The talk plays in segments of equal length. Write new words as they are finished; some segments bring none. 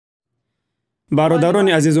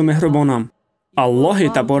бародарони азизу меҳрубонам, аллоҳи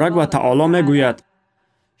таборак ва таоло мегӯяд: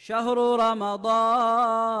 شهر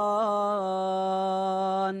رمضان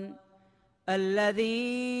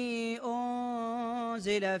الذي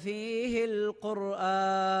أنزل فيه القرآن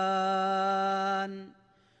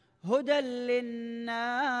هدى للناس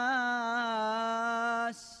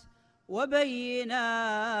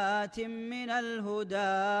وبينات من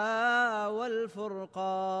الهدى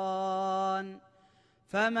والفرقان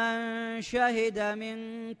فمن شهد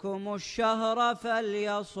منكم الشهر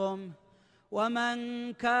فليصم ومن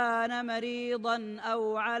كان مريضا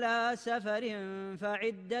أو على سفر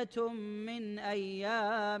فعدة من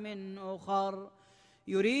أيام أخر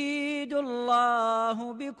يريد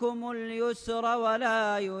الله بكم اليسر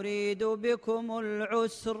ولا يريد بكم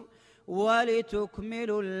العسر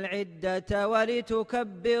ولتكملوا العدة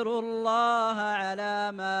ولتكبروا الله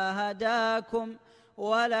على ما هداكم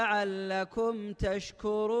ولعلكم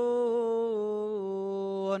تشكرون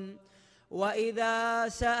وإذا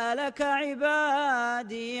سألك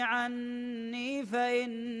عبادي عني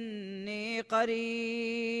فإني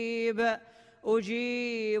قريب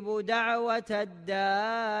أجيب دعوة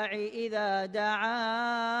الداع إذا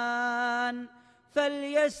دعان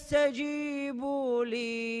فليستجيبوا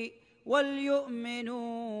لي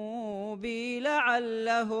وليؤمنوا بي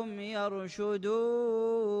لعلهم يرشدون.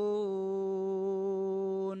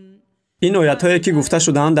 این آیات‌هایی که گفته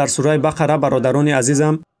شدند در سوره بقره برادران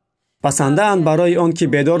عزیزم پسندند برای آن که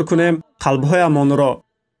بیدار کنیم قلب‌هایمان را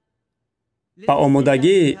به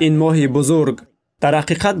آمادگی این ماه بزرگ. در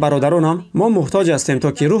حقیقت برادرانم ما محتاج هستیم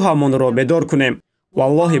تا که روحمان را بیدار کنیم.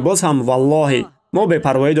 والله باز هم والله ما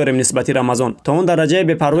بی‌پروایی داریم نسبت رمضان، تا اون درجه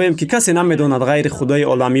بی‌پرواییم که کسی نمی‌داند غیر خدای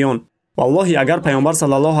عالمیان. والله اگر پیامبر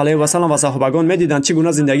صلی الله علیه و سلم و صحابگان می‌دیدند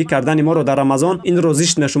چگونه زندگی کردن ما را در رمضان این را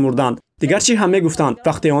زشت نشمردند. دیگر چی هم میگفتند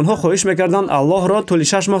وقتی آنها خواهش می‌کردند الله را طول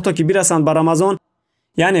 6 ماه تا که برسند به رمضان،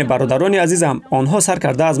 یعنی برادران عزیزم آنها سر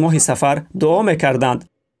کرده از ماه سفر دعا می‌کردند.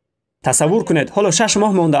 تصور کنید حالا 6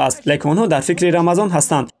 ماه مانده است لیکن آنها در فکر رمضان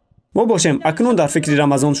هستند. ما باشیم اکنون در فکر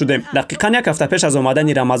رمضان شدیم. دقیقاً 1 هفته پیش از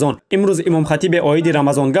آمدن رمضان امروز امام خطیب عاید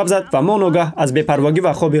رمضان گپ زد و ما ناگه از بی‌پروایی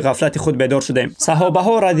و خواب غفلت خود بیدار شدیم. صحابه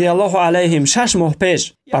ها رضی الله علیهم 6 ماه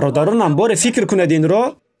پیش، برادرانم بار فکر کنید این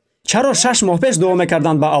را، چرا 6 ماه پیش دعا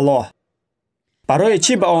می‌کردند به الله؟ برای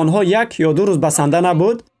چی به آنها 1 یا 2 روز بسنده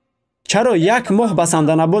نبود؟ چرا 1 ماه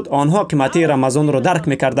بسنده نبود؟ آنها قیمتی رمضان را درک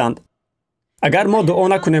می‌کردند. اگر ما دعا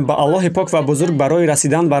نکنیم به الله پاک و بزرگ برای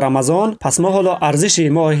رسیدن به رمضان، پس ما حالا ارزش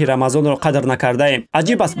ماه رمضان را قدر نکرده ایم.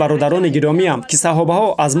 عجیب است برادران گرامی که صحابه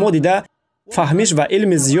ها از ما دیده فهمیش و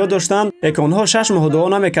علم زیاد داشتند، لیکن آنها 6 ماه دعا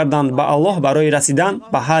نمی‌کردند به الله برای رسیدن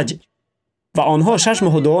به حج و آنها 6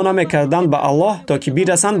 ماه دعا نمی‌کردند به الله تا که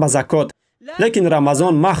برسند به زکات. لیکن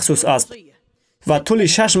رمضان مخصوص است و طول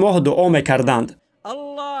 6 ماه دعا می‌کردند.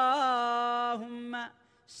 اللهم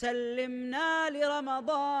سلمنا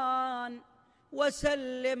لرمضان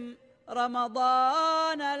وسلم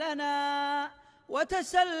رمضان لنا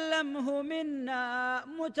وتسلمه منا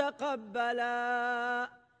متقبلا.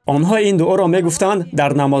 آنها این دعا را میگفتند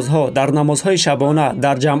در نمازها، در نمازهای شبانه،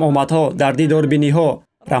 در جمعآمدها، در دیداربینیها.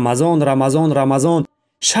 رمضان رمضان رمضان،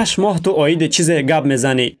 6 ماه تو عاید چیز گپ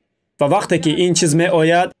میزنی و وقتی که این چیز می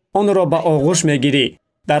آید آن را به آغوش میگیری،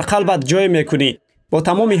 در قلبت جای میکنی، با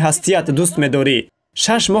تمام هستیت دوست میداری.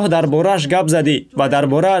 6 ماه در بارش گپ زدی و در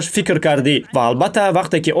بارش فکر کردی و البته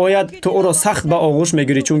وقتی که آید تو او را سخت به آغوش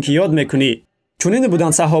میگیری چون که یاد میکنی. چنین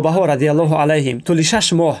بودند صحابه ها رضی الله علیهم طول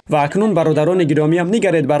 6 ماه. و اکنون برادران گرامی هم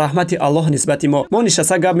نگرید به رحمت الله نسبت ما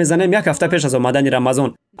نشسته گپ میزنیم 1 هفته پیش از آمدن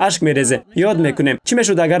رمضان، اشک میریزه، یاد میکنیم چی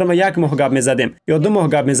میشد اگر ما 1 ماه گپ میزدیم یا 2 ماه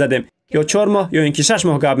گپ میزدیم یا 4 ماه یا اینکه 6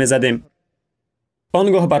 ماه گپ میزدیم.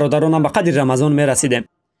 آنگاه برادرانم به قدر رمضان میرسیدیم.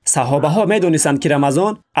 صحابه ها میدونستند که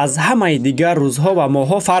رمضان از همه دیگر روزها و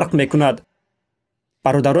ماهها فرق میکند.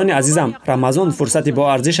 برادران عزیزم رمضان فرصت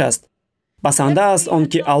با ارزش است. بسنده است آن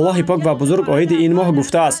که الله پاک و بزرگ عاید این ماه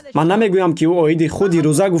گفته است. من نمیگویم که او عاید خودی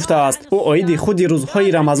روزه گفته است، او عاید خودی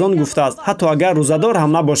روزهای رمضان گفته است، حتی اگر روزدار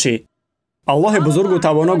هم نباشی. الله بزرگ و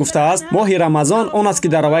توانا گفته است ماه رمضان آن است که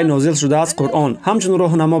در وی نازل شده است قرآن، همچون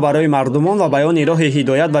راهنما برای مردمان و بیان راه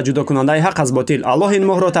هدایت و جدا کننده حق از باطل. الله این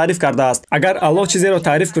ماه را تعریف کرده است. اگر الله چیزی را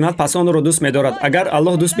تعریف کند پس آن را دوست می‌دارد. اگر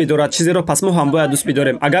الله دوست بدارد چیزی را پس ما هم باید دوست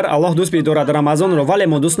بداریم. اگر الله دوست بدارد رمضان را ولی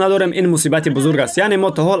ما دوست نداریم، این مصیبت بزرگ است. یعنی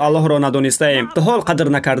ما تا حال الله را ندانسته ایم، تا حال قدر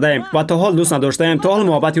نکرده ایم و تا حال دوست نداشته ایم، تا حال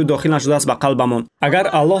محبت او داخل نشده است به قلبمان. اگر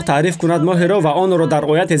الله تعریف کند ماه را و آن را در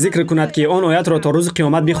آیت ذکر کند که آن آیت را تا روز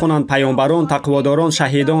قیامت بخوانند پیامبران، تقواداران،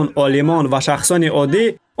 شهیدان، عالمان و شخصان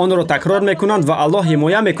عادی، آن را تکرار میکنند و الله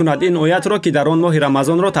حمایت میکند این آیت را که در آن ماه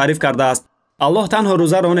رمضان را تعریف کرده است. الله تنها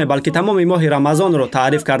روزه را نه بلکه تمام ماه رمضان را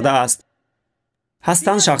تعریف کرده است.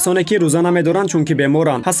 ҳастанд шахсоне ки рӯза намедоранд чунки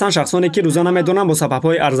беморанд. ҳастанд шахсоне ки рӯза намедоранд бо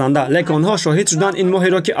сабабҳои арзанда, лекин онҳо шоҳид шуданд ин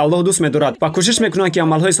моҳеро ки Аллоҳ дӯст медорад ва кӯшиш мекунанд ки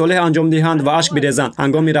амалҳои солеҳ анҷом диҳанд ва ашк бирезанд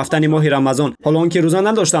ҳангоми рафтани моҳи Рамазон. ҳоло он ки рӯза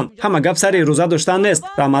надоштанд, ҳама гап сари рӯза доштан нест.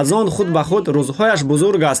 Рамазон худ ба худ рӯзҳояш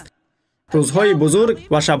бузург аст. рӯзҳои бузург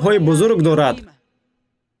ва шабҳои бузург дорад.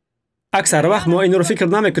 аксар вақт мо инро фикр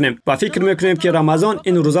намекунем ва фикр мекунем ки Рамазон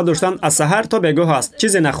ин рӯза доштан аз саҳар то бегоҳ аст.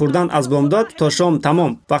 чизе нахӯрдан аз бомдод то шом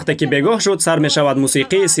тамом. вақте ки бегоҳ шуд, сар мешавад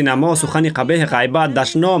мусиқӣ, синамо, сухани қабеҳ, ғайбат,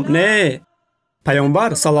 дашном. Не!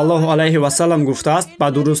 пайғамбар саллаллоҳу алайҳи ва саллам гуфтааст ба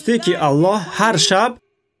дурустӣ ки Аллоҳ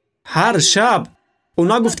ҳар шаб, ӯ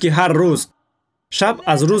нагуфт ки ҳар рӯз. шаб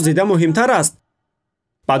аз рӯз дида муҳимтар аст.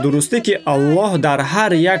 ба дурустӣ ки Аллоҳ дар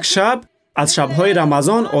ҳар як шаб аз шабҳои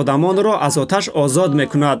Рамазон одамонро аз оташ озод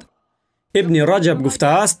мекунад. ибни Раҷаб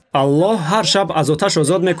гуфтааст, Аллоҳ ҳар шаб аз оташ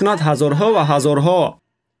озод мекунад ҳазорҳо ва ҳазорҳо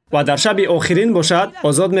ва дар шаби охирин бошад,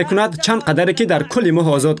 озод мекунад чанд қадаре ки дар кулли моҳ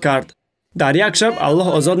озод кард. дар як шаб Аллоҳ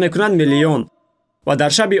озод мекунад миллион ва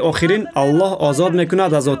дар шаби охирин Аллоҳ озод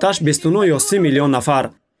мекунад аз оташ 29 ё 30 миллион нафар.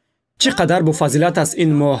 чӣ қадар бофазилат аст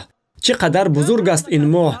ин моҳ! чӣ қадар бузург аст ин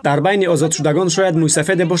моҳ! дар байни озодшудагон шояд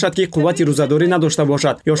мӯйсафеде бошад ки қуввати рӯзадорӣ надошта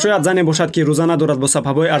бошад, ё шояд зане бошад ки рӯза надорад бо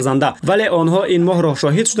сабабҳои арзанда, вале онҳо ин моҳро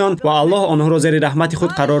шоҳид шуданд ва Аллоҳ онҳоро зери раҳмати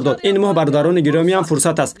худ қарор дод. ин моҳ, бародарони гиромиам,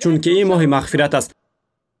 фурсат аст, чунки ин моҳи мағфират аст.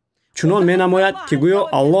 чунон менамояд ки гӯё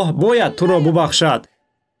Аллоҳ бояд туро бубахшад.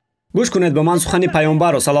 гӯш кунед ба ман сухани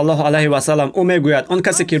пайғамбаро саллаллоҳу алайҳи ва саллам. ӯ мегӯяд, он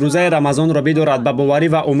касе ки рӯзаи Рамазонро бидорад ба боварӣ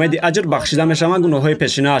ва умеди аҷр бахшида мешаванд гуноҳҳои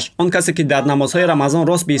пешинааш. он касе ки дар намозҳои Рамазон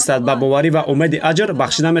рост биистад ба боварӣ ва умеди аҷр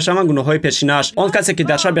бахшида мешаванд гуноҳҳои пешинааш. он касе ки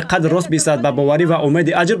дар шаби қадр рост биистад ба боварӣ ва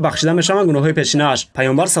умеди аҷр бахшида мешаванд гуноҳҳои пешинааш.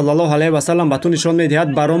 пайғамбар саллаллоҳу алайҳи ва саллам ба ту нишон медиҳад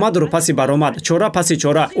баромадро паси баромад, чора паси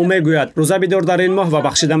чора. ӯ мегӯяд, рӯза бидор дар ин моҳ ва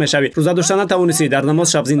бахшида мешавӣ. рӯза дошта натавонисӣ, дар намоз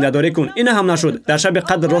шаб зиндадорӣ кун. ина ҳам нашуд, дар шаби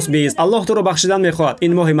қадр рост биист. Аллоҳ туро бахшидан мехоҳад.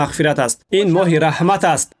 ин моҳи мағфират аст. ин моҳи раҳмат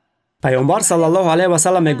аст. пайғамбар саллаллоҳу алайҳи ва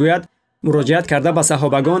саллам мегӯяд, муроҷиат карда ба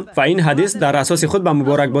саҳобагон ва ин ҳадис дар асоси худ ба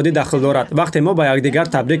муборакбодӣ дахл дорад. вақте мо ба якдигар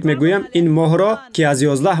табрик мегӯем, ин моҳро ки аз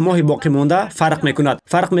 11 моҳи боқимонда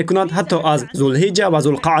фарқ мекунад ҳатто аз зулҳиҷа ва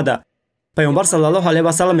зулқаъда. пайғамбар саллаллоҳу алайҳи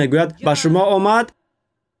ва саллам мегӯяд, ба шумо омад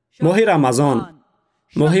моҳи Рамазон,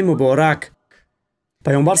 моҳи муборак.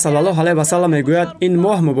 пайғамбар саллаллоҳу алайҳи ва саллам мегӯяд, ин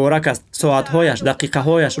моҳ муборак аст. соатҳояш,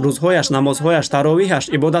 дақиқаҳояш, рӯзҳояш, намозҳояш, таровиҳаш,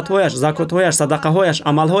 ибодатҳояш, закотҳояш, садақаҳояш,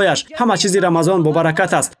 амалҳояш, ҳама чизи Рамазон бо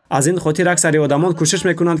баракат аст. аз ин хотир аксари одамон кӯшиш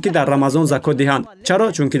мекунанд ки дар Рамазон закот диҳанд. чаро?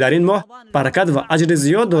 чунки дар ин моҳ баракат ва аҷри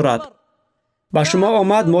зиёд дорад. ба шумо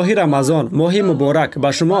омад моҳи Рамазон, моҳи муборак. ба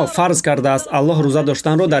шумо фарз кардааст Аллоҳ рӯза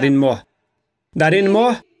доштанро дар ин моҳ. дар ин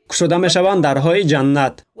моҳ кушода мешаванд дарҳои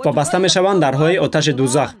ҷаннат ва баста мешаванд дарҳои оташи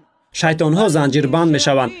дӯзах. шайтонҳо занҷирбанд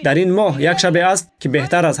мешаванд. дар ин моҳ як шабе аст ки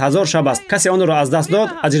беҳтар аз 1000 шаб аст. касе онро аз даст дод,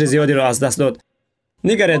 аҷри зиёдиро аз даст дод.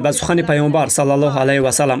 нигаред ба сухани пайғамбар саллаллоҳу алайҳи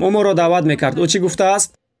ва саллам. ӯ моро даъват мекард. ӯ чӣ гуфтааст?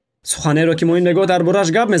 суханеро ки мо ин мегоҳ дар бораш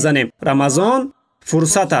гап мезанем. Рамазон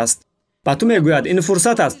фурсат аст. ба ту мегӯяд, ин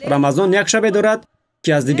фурсат аст. Рамазон як шабе дорад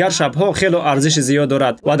ки аз дигар шабҳо хело арзиши зиёд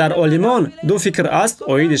дорад ва дар олимон ду фикр аст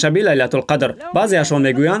оиди шаби лайлатулқадр. баъзеашон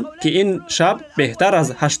мегӯянд ки ин шаб беҳтар аз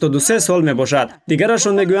 83 сол мебошад.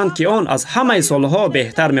 дигарашон мегӯянд ки он аз ҳамаи солҳо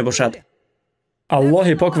беҳтар мебошад.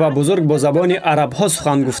 аллоҳи пок ва бузург бо забони арабҳо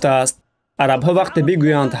сухан гуфтааст. арабҳо вақте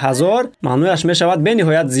бигӯянд 1000, маънояш мешавад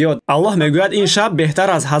бениҳоят зиёд. аллоҳ мегӯяд ин шаб беҳтар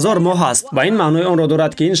аз 1000 моҳ аст ва ин маънои онро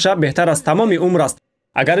дорад ки ин шаб беҳтар аз тамоми умр аст.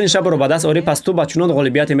 агар ин шабро ба даст орӣ, пас ту ба чунон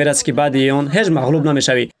ғолибияте мерасӣ ки баъди он ҳеҷ мағлуб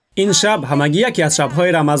намешавӣ. ин шаб ҳамагӣ яке аз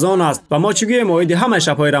шабҳои Рамазон аст ва мо чӣ гӯем оиди ҳамаи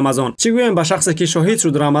шабҳои Рамазон? чӣ гӯем ба шахсе ки шоҳид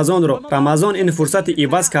шуд Рамазонро? Рамазон ин фурсати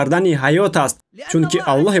иваз кардани ҳаёт аст, чунки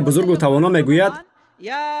Аллоҳи бузургу тавоно мегӯяд: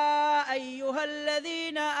 يا أيها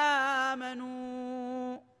الذين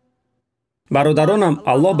آمنوا. бародаронам,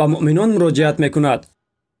 Аллоҳ ба муъминон муроҷиат мекунад.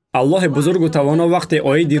 Аллоҳи бузургу тавоно вақте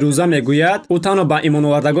оиди рӯза мегӯяд, ӯ танҳо ба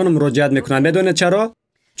имоновардагон муроҷиат мекунад. медонед чаро?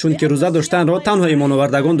 чунки рӯза доштанро танҳо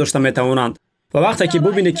имоновардагон дошта метавонанд. ва вақте ки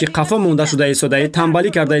бубинӣ ки қафо монда шуда истодаӣ, тамбалӣ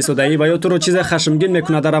карда истодаӣ ва ё туро чизе хашмгин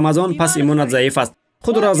мекунад дар Рамазон, пас имонат заиф аст.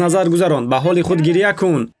 худро аз назар гузарон, ба ҳоли худ гирья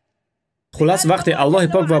кун. хулас вақте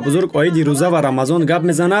Аллоҳи пок ва бузург оиди рӯза ва Рамазон гап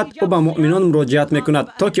мезанад, ӯ ба муъминон муроҷиат мекунад,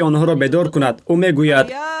 то ки онҳоро бедор кунад. ӯ мегӯяд: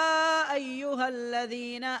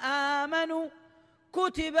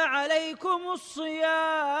 كتب عليكم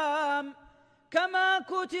الصيام كما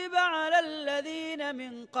كتب على الذين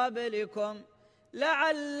من قبلكم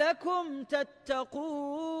لعلكم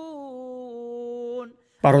تتقون.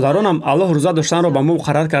 бародаронам, Аллоҳ рӯза доштанро ба мо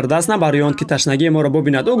муқаррар кардааст, на барои он ки ташнагии моро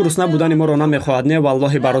бубинад. ӯ гурусна будани моро намехоҳад. Не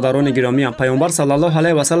валлоҳи бародарони гиромиам, пайғамбар саллаллоҳу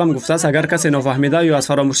алайҳи ва саллам гуфтааст: агар касе нофаҳмида ё аз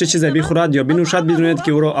фаромӯшӣ чизе бихӯрад ё бинӯшад, бидонед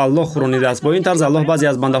ки ӯро Аллоҳ хӯронидааст. Бо ин тарз Аллоҳ баъзе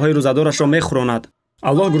аз бандаҳои рӯзадорашро мехӯронад.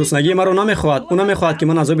 Аллоҳ гуруснагии маро намехоҳад. Ӯ намехоҳад ки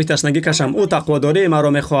ман азоби ташнагӣ кашам. Ӯ тақводории маро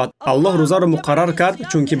мехоҳад. Аллоҳ рӯзаро муқаррар кард,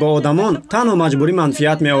 чунки бо одамон танҳо маҷбурӣ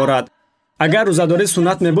манфиат меорад. агар рӯзадорӣ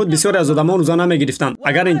суннат мебуд, бисёре аз одамон рӯза намегирифтанд.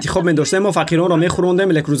 агар интихоб медоштем, мо фақиронро мехӯрондем,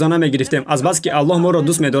 лекин рӯза намегирифтем. азбаски Аллоҳ моро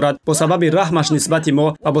дӯст медорад, бо сабаби раҳмаш нисбати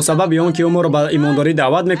мо ва бо сабаби он ки ӯ моро ба имондорӣ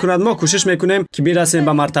даъват мекунад, мо кӯшиш мекунем ки бирасем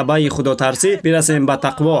ба мартабаи худотарсӣ, бирасем ба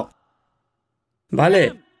тақво.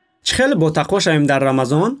 бале, чӣ хел бо тақво шавем дар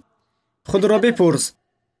Рамазон? худро бипурс.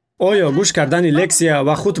 оё гӯш кардани лексия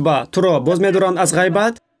ва хутба туро боз медоранд аз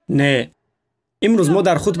ғайбат? Не. имрӯз мо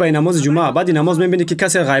дар хутбаи намози ҷумъа баъди намоз мебинем ки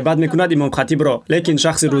касе ғайбат мекунад имом-хатибро, лекин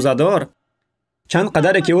шахси рӯзадор чанд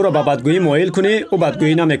қадаре ки ӯро ба бадгӯӣ моил кунӣ, ӯ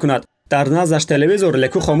бадгӯӣ намекунад. дар наздаш телевизор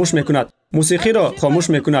леку хомӯш мекунад, мусиқиро хомӯш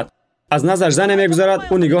мекунад. аз наздаш зане мегузарад,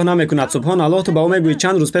 ӯ нигоҳ намекунад. субҳаналлоҳ, ту ба ӯ мегӯӣ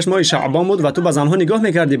чанд рӯз пеш моҳи шаъбон буд ва ту ба занҳо нигоҳ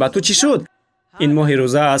мекардӣ, ба ту чӣ шуд? ин моҳи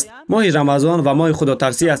рӯза аст, моҳи Рамазон ва моҳи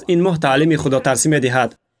худотарсӣ аст. ин моҳ таълими худотарсӣ медиҳад.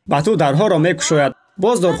 ба ту дарҳоро мекушояд.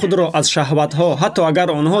 боздор худро аз шаҳватҳо, ҳатто агар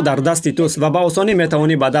онҳо дар дасти туст ва ба осонӣ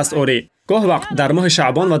метавонӣ ба даст орӣ. гоҳ вақт дар моҳи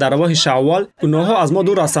шаъбон ва дар моҳи шаввал гуноҳҳо аз мо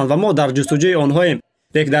дур ҳастанд ва мо дар ҷустуҷӯи онҳоем.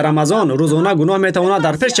 лек дар Рамазон рӯзона гуноҳ метавонад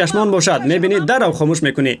дар пеш чашмон бошад. мебинӣ, дарав хомӯш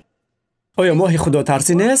мекунӣ. оё моҳи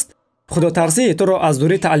худотарсӣ нест? худотарсӣ туро аз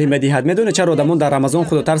дурӣ таълим медиҳад. медонед чаро одамон дар Рамазон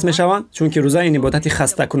худотарс мешаванд? чунки рӯза ин ибодати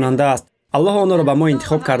хастакунанда аст. аллоҳ онро ба мо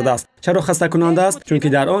интихоб кардааст. чаро хастакунанда аст? чунки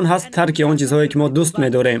дар он ҳаст тарки он чизҳое ки мо дӯст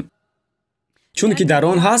медорем. чунки дар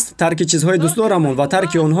он ҳаст тарки чизҳои дӯстдорамон ва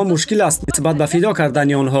тарки онҳо мушкил аст нисбат ба фидо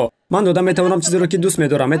кардани онҳо. ман дода метавонам чизеро ки дӯст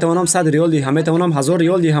медорам, метавонам 100 риёл диҳам, метавонам 1000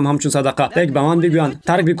 риёл диҳам ҳамчун садақа. лек ба ман бигӯянд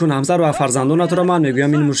тарк бикун ҳамсар ва фарзандонатро, ман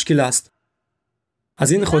мегӯям ин мушкил аст.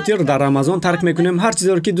 аз ин хотир дар Рамазон тарк мекунем ҳар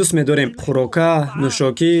чизеро ки дӯст медорем. хӯрока,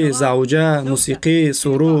 нӯшокӣ, завҷа, мусиқӣ,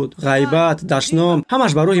 суруд, ғайбат, дашном,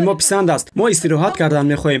 ҳамаш ба рӯҳи мо писанд аст. мо истироҳат кардан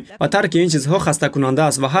мехоҳем ва тарки ин чизҳо хастакунанда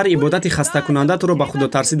аст ва ҳар ибодати хастакунанда туро ба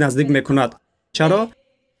худотарсӣ наздик мекунад. чаро?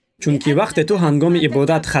 чунки вақте ту ҳангоми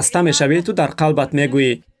ибодат хаста мешавӣ, ту дар қалбат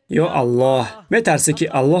мегӯӣ: ё Аллоҳ. метарсӣ ки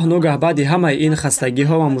Аллоҳ ногаҳ баъди ҳамаи ин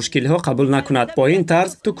хастагиҳо ва мушкилиҳо қабул накунад. бо ин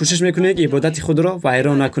тарз ту кӯшиш мекунӣ ки ибодати худро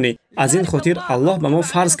вайрон накунӣ. аз ин хотир Аллоҳ ба мо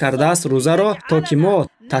фарз кардааст рӯзаро, то ки мо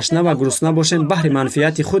ташна ва гурусна бошем баҳри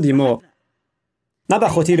манфиати худи мо. на ба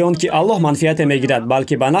хотири он ки Аллоҳ манфиате мегирад,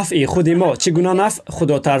 балки ба нафъи худи мо. чӣ гуна нафъ?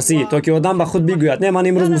 худотарсӣ. то ки одам ба худ бигӯяд: не, ман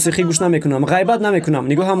имрӯз мусиқӣ гӯш намекунам, ғайбат намекунам,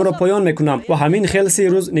 нигоҳамро поён мекунам. ва ҳамин хел 30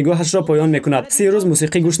 рӯз нигоҳашро поён мекунад. 30 рӯз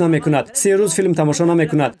мусиқӣ гӯш намекунад. 30 рӯз филм тамошо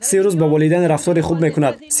намекунад. 30 рӯз бо волидайн рафтори хуб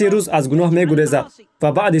мекунад. 30 рӯз аз гуноҳ мегурезад. ва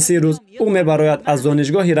баъди 30 рӯз ӯ мебарояд аз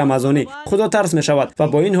донишгоҳи рамазонӣ. худотарс мешавад ва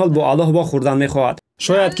бо ин ҳол бо Аллоҳ вохӯрдан мехоҳад.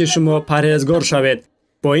 шояд ки шумо парҳезгор шавед.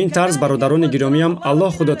 бо ин тарз бародарони гиромиам,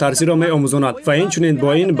 Аллоҳ худотарсиро меомӯзонад ва инчунин бо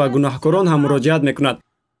ин ба гуноҳкорон ҳам муроҷиат мекунад.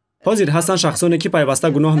 ҳозир ҳастанд шахсоне ки пайваста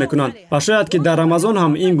гуноҳ мекунанд ва шояд ки дар Рамазон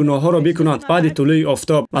ҳам ин гуноҳҳоро бикунанд баъди тулӯи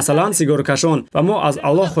офтоб, масалан сигаркашон. ва мо аз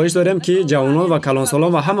Аллоҳ хоҳиш дорем ки ҷавонон ва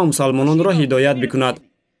калонсолон ва ҳама мусалмононро ҳидоят бикунад.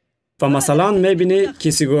 ва масалан мебинӣ ки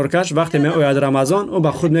сигаркаш вақте меояд Рамазон, ӯ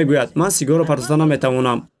ба худ мегӯяд: ман сигарро партофта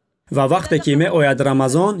наметавонам. ва вақте ки меояд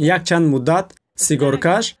Рамазон, якчанд муддат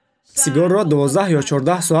сигаркаш сигарро 12 ё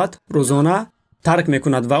 14 соат рӯзона тарк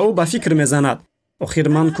мекунад ва ӯ ба фикр мезанад: охир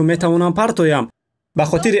ман ку метавонам партоям. ба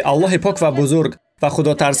хотири Аллоҳи пок ва бузург ва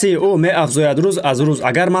худотарсии ӯ меафзояд рӯз аз рӯз.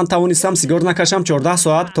 агар ман тавонистам сигор накашам 14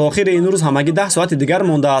 соат, то охири ин рӯз ҳамагӣ 10 соати дигар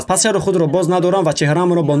мондааст. пас чаро худро боз надорам ва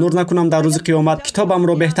чеҳраамро бо нур накунам дар рӯзи қиёмат,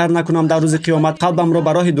 китобамро беҳтар накунам дар рӯзи қиёмат, қалбамро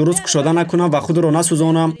ба роҳи дуруст кушода накунам ва худро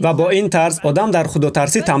насӯзонам. ва бо ин тарз одам дар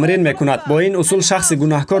худотарсӣ тамрин мекунад. бо ин усул шахси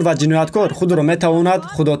гунаҳкор ва ҷинояткор худро метавонад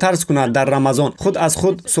худотарс кунад. дар Рамазон худ аз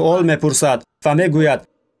худ суол мепурсад ва мегӯяд: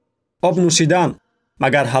 об нӯшидан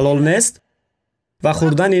магар ҳалол нест? ва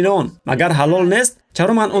хӯрдани нон магар ҳалол нест?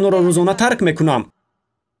 чаро ман онро рӯзона тарк мекунам?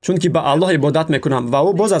 чунки ба Аллоҳ ибодат мекунам. ва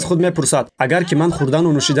ӯ боз аз худ мепурсад: агар ки ман хӯрдану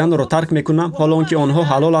нӯшиданро тарк мекунам, ҳолон ки онҳо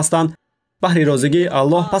ҳалол ҳастанд баҳри розигии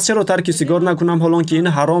Аллоҳ, пас чаро тарки сигор накунам, ҳолон ки ин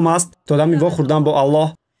ҳаром аст то дами вохӯрдан бо Аллоҳ?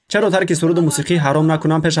 чаро тарки суруду мусиқӣ ҳаром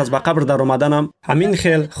накунам пеш аз ба қабр даромаданам? ҳамин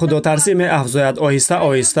хел худотарсӣ меафзояд оҳиста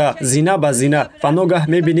оҳиста, зина ба зина. ва ногаҳ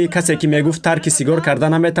мебинӣ касе ки мегуфт тарки сигор карда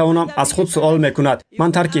наметавонам, аз худ суол мекунад: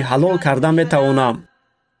 ман тарки ҳалол карда метавонам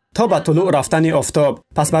то ба тулӯъ рафтани офтоб.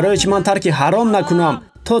 пас барое чӣ ман тарки ҳаром накунам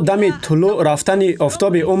то дами тулӯъ рафтани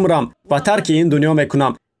офтоби умрам ва тарки ин дунё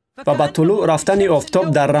мекунам? ва ба тулӯъ рафтани офтоб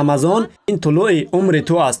дар Рамазон, ин тулӯи умри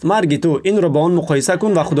ту аст, марги ту. инро ба он муқоиса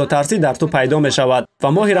кун ва худотарсӣ дар ту пайдо мешавад. ва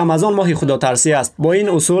моҳи Рамазон моҳи худотарсӣ аст. бо ин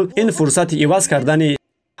усул ин фурсати иваз кардани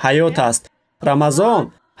ҳаёт аст. рамазон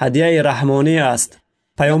ҳадияи раҳмонӣ аст.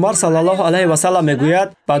 пайғамбар саллаллоҳу алайҳи ва саллам мегӯяд,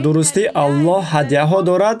 ба дурустӣ Аллоҳ ҳадияҳо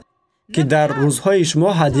дорад, ки дар рӯзҳои шумо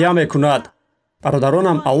ҳадия мекунад.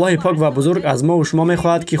 бародаронам, Аллоҳи пок ва бузург аз мо ва шумо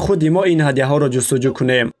мехоҳад, ки худи мо ин ҳадияҳоро ҷустуҷӯ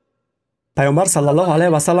кунем. пайғамбар саллаллоҳу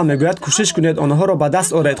алайҳи ва саллам мегӯяд, кӯшиш кунед онҳоро ба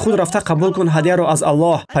даст оред, худ рафта қабул кун ҳадияро аз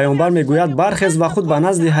Аллоҳ. пайғамбар мегӯяд, бархез ва худ ба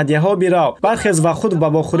назди ҳадияҳо бирав, бархез ва худ ба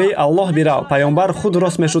вохӯрии Аллоҳ бирав. пайғамбар худ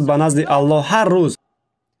рост мешуд ба назди Аллоҳ ҳар рӯз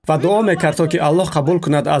ва дуо мекард, то ки Аллоҳ қабул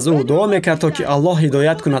кунад аз ӯ, дуо мекард, то ки Аллоҳ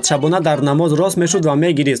ҳидоят кунад. шабона дар намоз рост мешуд ва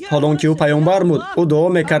мегирист. ҳолонки ӯ пайғамбар буд, ӯ дуо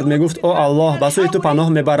мекард, мегуфт: о Аллоҳ, ба сӯи ту паноҳ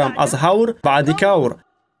мебарам аз ҳавр баъди кавр.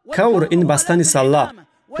 кавр ин бастани салла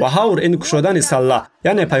ва ҳавр ин кушодани салла.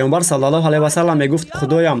 яъне пайғамбар саллаллоҳу алайҳи ва саллам мегуфт: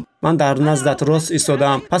 худоям, ман дар наздат рост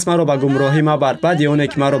истодаам, пас маро ба гумроҳӣ мабар, баъди оне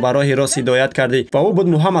ки маро ба роҳи рост ҳидоят кардӣ. ва ӯ буд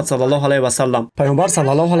Муҳаммад саллаллоҳу алайҳи ва саллам. пайғамбар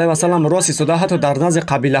саллаллоҳу алайҳи ва саллам рост истода ҳатто дар назди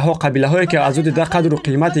қабилаҳое ки аз ӯ дида қадру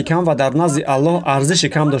қимати кам ва дар назди Аллоҳ арзиши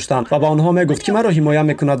кам доштанд, ва ба онҳо мегуфт, ки маро ҳимоя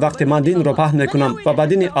мекунад вақте ман динро паҳн мекунам ва ба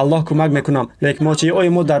дини Аллоҳ кӯмак мекунам. лек мо чӣ? оё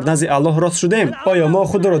мо дар назди Аллоҳ рост шудем? оё мо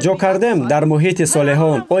худро ҷо кардем дар муҳити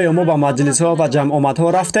солеҳон? оё мо ба маҷлисҳо ва ҷамъоматҳо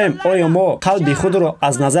рафтем? оё мо қалби худро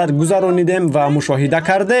аз назар гузаронидем ва мушоҳида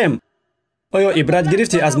кардем? оё ибрат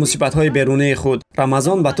гирифтӣ аз мусибатҳои берунии худ?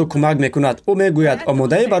 рамазон ба ту кӯмак мекунад. ӯ мегӯяд,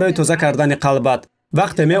 омодаӣ барои тоза кардани қалбат?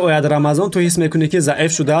 вақте меояд рамазон, ту ҳис мекунӣ, ки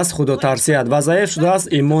заиф шудааст худотарсият ва заиф шудааст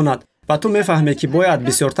имонат, ва ту мефаҳмӣ, ки бояд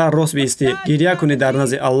бисёртар рост биистӣ, гирья кунӣ дар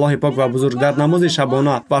назди Аллоҳи пок ва бузург дар намози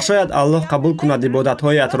шабона, ва шояд Аллоҳ қабул кунад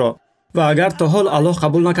ибодатҳоятро. ва агар то ҳол Аллоҳ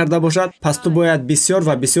қабул накарда бошад, пас ту бояд бисёр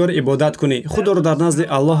ва бисёр ибодат кунӣ. худро дар назди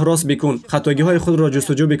Аллоҳ рост бикун, хатогиҳои худро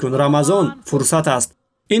ҷустуҷӯ бикун. рамазон фурсат аст.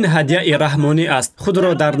 ин ҳадияи раҳмонӣ аст.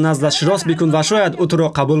 худро дар наздаш рост бикун ва шояд ӯ туро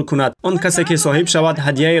қабул кунад. он касе ки соҳиб шавад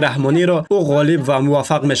ҳадияи раҳмониро, ӯ ғолиб ва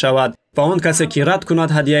муваффақ мешавад. ва он касе ки рад кунад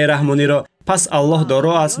ҳадияи раҳмониро, пас Аллоҳ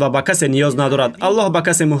доро аст ва ба касе ниёз надорад. Аллоҳ ба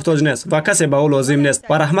касе муҳтоҷ нест ва касе ба ӯ лозим нест.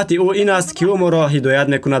 ва раҳмати ӯ ин аст, ки ӯ моро ҳидоят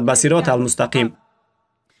мекунад ба сиротал мустақим.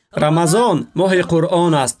 рамазон моҳи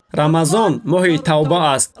қуръон аст. рамазон моҳи тавба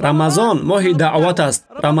аст. рамазон моҳи даъват аст.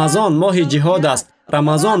 рамазон моҳи ҷиҳод аст.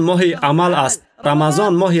 рамазон моҳи амал аст.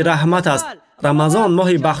 рамазон моҳи раҳмат аст. рамазон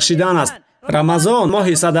моҳи бахшидан аст. рамазон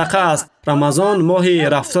моҳи садақа аст. рамазон моҳи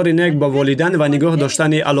рафтори нек бо волидайн ва нигоҳ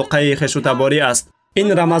доштани алоқаи хешутаборӣ аст. ин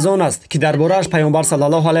рамазон аст, ки дар борааш пайғамбар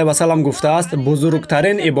саллаллоҳу алайҳи ва саллам гуфтааст,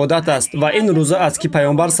 бузургтарин ибодат аст. ва ин рӯза аст, ки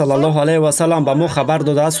пайғамбар саллаллоҳу алайҳи ва саллам ба мо хабар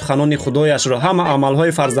додааст суханони худояшро. ҳама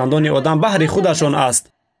амалҳои фарзандони одам баҳри худашон аст.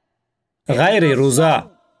 ғайри рӯза,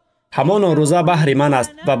 ҳамон рӯза баҳри ман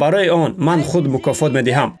аст ва барои он ман худ мукофот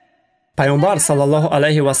медиҳам. пайғамбар саллаллоҳу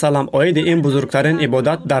алайҳи ва саллам оиди ин бузургтарин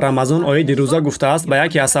ибодат дар рамазон оиди рӯза гуфтааст. ба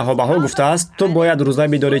яке аз саҳобаҳо гуфтааст, ту бояд рӯза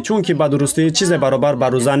бидорӣ, чунки ба дурустӣ чизе баробар ба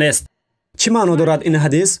рӯза нест. чӣ маъно дорад ин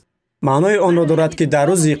ҳадис? маънои онро дорад, ки дар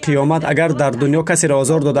рӯзи қиёмат агар дар дунё касеро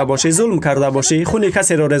озор дода бошӣ, зулм карда бошӣ, хуни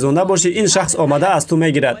касеро резонда бошӣ, ин шахс омада аз ту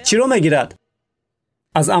мегирад. чиро мегирад?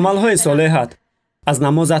 аз амалҳои солеҳат, аз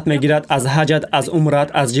намозат мегирад, аз ҳаҷат, аз умрат,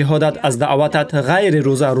 аз ҷиҳодат, аз даъватат. ғайри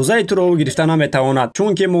рӯза, рӯзаи туро ӯ гирифта наметавонад,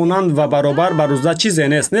 чунки монанд ва баробар ба рӯза чизе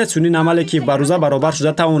нест. нест чунин амале, ки ба рӯза баробар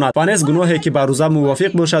шуда тавонад, ва нест гуноҳе, ки ба рӯза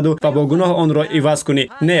мувофиқ бошаду ва бо гуноҳ онро иваз кунӣ.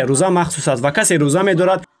 не, рӯза махсус аст ва касе рӯза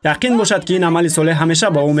медорад, яқин бошад, ки ин амали солеҳ ҳамеша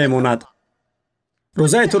ба ӯ мемонад.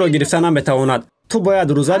 рӯзаи туро гирифта наметавонад. ту бояд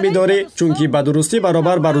рӯза бидорӣ, чунки ба дурустӣ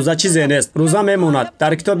баробар ба рӯза чизе нест. рӯза мемонад,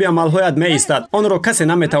 дар китоби амалҳоят меистад. онро касе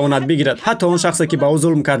наметавонад бигирад, ҳатто он шахсе, ки ба ӯ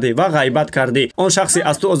зулм кардӣ ва ғайбат кардӣ. он шахси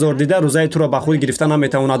аз ту озор дида рӯзаи туро ба худ гирифта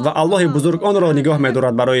наметавонад ва Аллоҳи бузург онро нигоҳ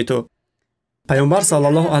медорад барои ту. пайғамбар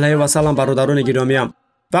саллаллоҳу алайҳи ва саллам, бародарони гиромиям,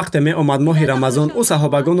 вақте меомад моҳи рамазон, ӯ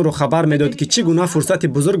саҳобагонро хабар медод, ки чӣ гуна фурсати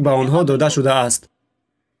бузург ба онҳо дода шудааст.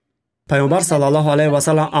 пайғамбар саллаллоҳу алайҳи ва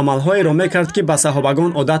саллам амалҳоеро мекард, ки ба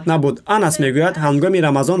саҳобагон одат набуд. Анас мегӯяд, ҳангоми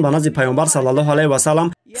рамазон ба назди пайғамбар саллаллоҳу алайҳи ва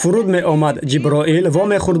саллам фуруд меомад. ҷиброил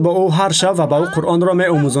вомехӯрд бо ӯ ҳар шаб ва ба ӯ қуръонро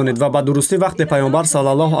меомӯзонид. ва ба дурустӣ вақте пайғамбар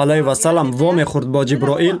саллаллоҳу алайҳи ва саллам вомехӯрд бо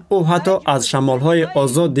ҷиброил, ӯ ҳатто аз шамолҳои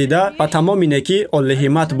озод дида ба тамоми некӣ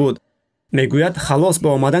олиҳимат буд. мегӯяд, халос ба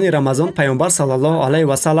омадани рамазон пайғамбар саллаллоҳу алайҳи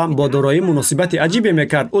ва саллам бо дороӣ муносибати аҷибе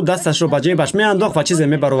мекард. ӯ дасташро ба ҷебаш меандохт ва чизе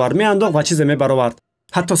мебаровард, меандохт ва чизе мебаровард.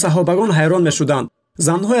 ҳатто саҳобагон ҳайрон мешуданд,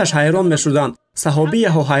 занҳояш ҳайрон мешуданд,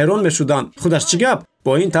 саҳобияҳо ҳайрон мешуданд. худаш чӣ гап?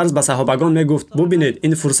 бо ин тарз ба саҳобагон мегуфт, бубинед,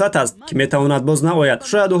 ин фурсат аст, ки метавонад боз наояд.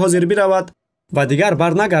 шояд ӯ ҳозир биравад ва дигар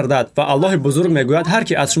барнагардад. ва Аллоҳи бузург мегӯяд, ҳар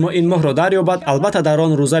ки аз шумо ин моҳро дарёбад, албатта дар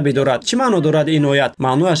он рӯза бидорад. чӣ маъно дорад ин оят?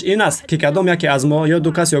 маънояш ин аст, ки кадом яке аз мо ё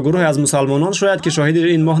ду кас ё гурӯҳе аз мусалмонон шояд ки шоҳиди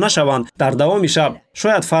ин моҳ нашаванд, дар давоми шаб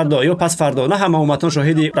шояд фардо ё пас фардо на ҳама умматон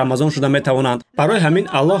шоҳиди рамазон шуда метавонанд. Барои ҳамин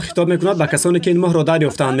Аллоҳ хитоб мекунад ба касоне ки ин моҳро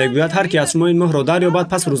дарёфтаанд, мегӯяд ҳар ки аз шумо ин моҳро дарёбад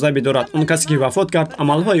пас рӯза бидорад. Он касе ки вафот кард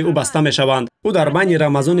амалҳои ӯ баста мешаванд. ӯ дар байни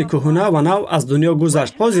рамазони кӯҳна ва нав аз дунё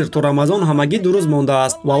гузашт. ҳозир то рамазон ҳамагӣ 2 рӯз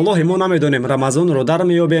мондааст. Валлоҳи мо намедонем рамазонро дар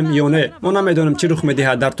меёбем ё не. Мо намедонем чӣ рух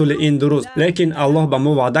медиҳад дар тӯли ин 2 рӯз. Лекин Аллоҳ ба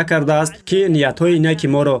мо ваъда кардааст ки ниятҳои неки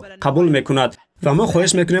моро қабул мекунад. ва мо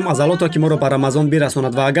хоҳиш мекунем аз Аллоҳ то ки моро ба рамазон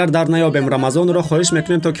бирасонад ва агар дар наёбем рамазонро хоҳиш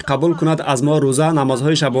мекунем то ки қабул кунад аз мо рӯза,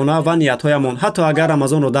 намозҳои шабона ва ниятҳоямон, ҳатто агар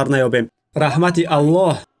рамазонро дар наёбем. Раҳмати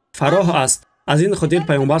Аллоҳ фароҳ аст. аз ин хотир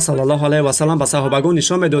пайғамбар саллаллоҳу алайҳи ва саллам ба саҳобагон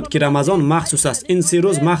нишон медод ки рамазон махсус аст. ин 3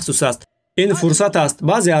 рӯз махсус аст. ин фурсат аст.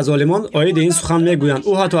 баъзе аз олимон оиди ин сухан мегӯянд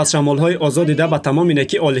ӯ ҳатто аз шамолҳои озод дида ба тамоми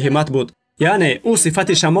некӣ олиҳимат буд. яъне ӯ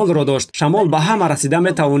сифати шамолро дошт. шамол ба ҳама расида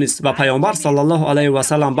метавонист ва пайғамбар саллаллоҳу алайҳи ва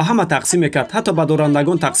саллам ба ҳама тақсим мекард, ҳатто ба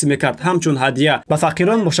дорандагон тақсим мекард, ҳамчун ҳадия, ба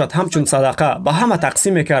фақирон бошад ҳамчун садақа, ба ҳама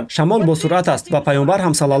тақсим мекард. шамол бо суръат аст ва пайғамбар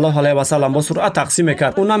ҳам саллаллоҳу алайҳи ва саллам бо суръат тақсим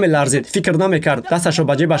мекард. ӯ намеларзид, фикр намекард, дасташро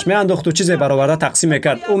ба ҷебаш меандохту чизе бароварда тақсим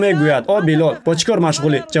мекард. ӯ мегӯяд: о Билол, бо чӣ кор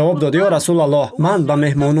машғулӣ? ҷавоб дод: ё Расулаллоҳ, ман ба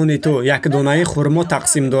меҳмонони ту якдонаи хурмо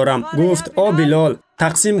тақсим дорам. гуфт: о Билол,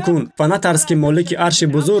 тақсим кун ва натарс ки молики арши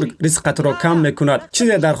бузург ризқатро кам мекунад.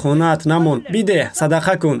 чизе дар хонаат намон, бидеҳ,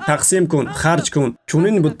 садақа кун, тақсим кун, харҷ кун.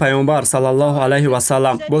 чунин буд пайғамбар саллаллоҳу алайҳи ва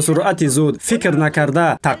саллам, бо суръати зуд, фикр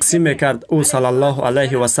накарда тақсим мекард. ӯ саллаллоҳу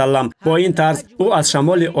алайҳи ва саллам бо ин тарз ӯ аз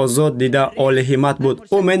шамоли озод дида олиҳимат буд.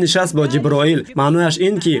 ӯ менишаст бо Ҷиброил, маънояш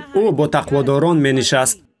ин ки ӯ бо тақводорон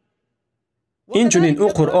менишаст. инчунин ӯ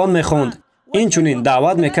Қуръон мехонд, инчунин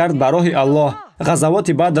даъват мекард ба роҳи Аллоҳ.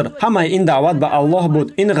 ғазавоти Бадр, ҳамаи ин даъват ба Аллоҳ буд.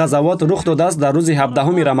 ин ғазавот рух додааст дар рӯзи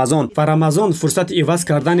 17 Рамазон ва Рамазон фурсати иваз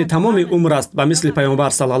кардани тамоми умр аст ба мисли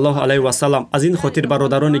пайғамбар саллаллоҳу алайҳи ва саллам. аз ин хотир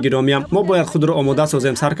бародарони гиромиям, мо бояд худро омода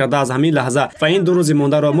созем сар карда аз ҳамин лаҳза ва ин 2 рӯзи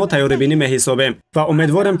мондаро мо тайёрибинӣ меҳисобем ва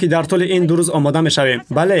умедворем ки дар тӯли ин 2 рӯз омода мешавем.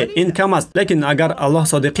 бале, ин кам аст, лекин агар Аллоҳ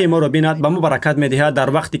содиқии моро бинад, ба мо баракат медиҳад дар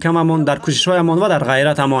вақти камамон, дар кӯшишҳоямон ва дар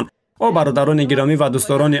ғайратамон. о бародарони гиромӣ ва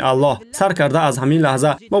дӯстдорони Аллоҳ, сар карда аз ҳамин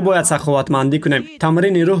лаҳза мо бояд саховатмандӣ кунем,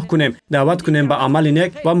 тамрини рӯҳ кунем, даъват кунем ба амали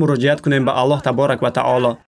нек ва муроҷиат кунем ба Аллоҳ таборак ва таоло.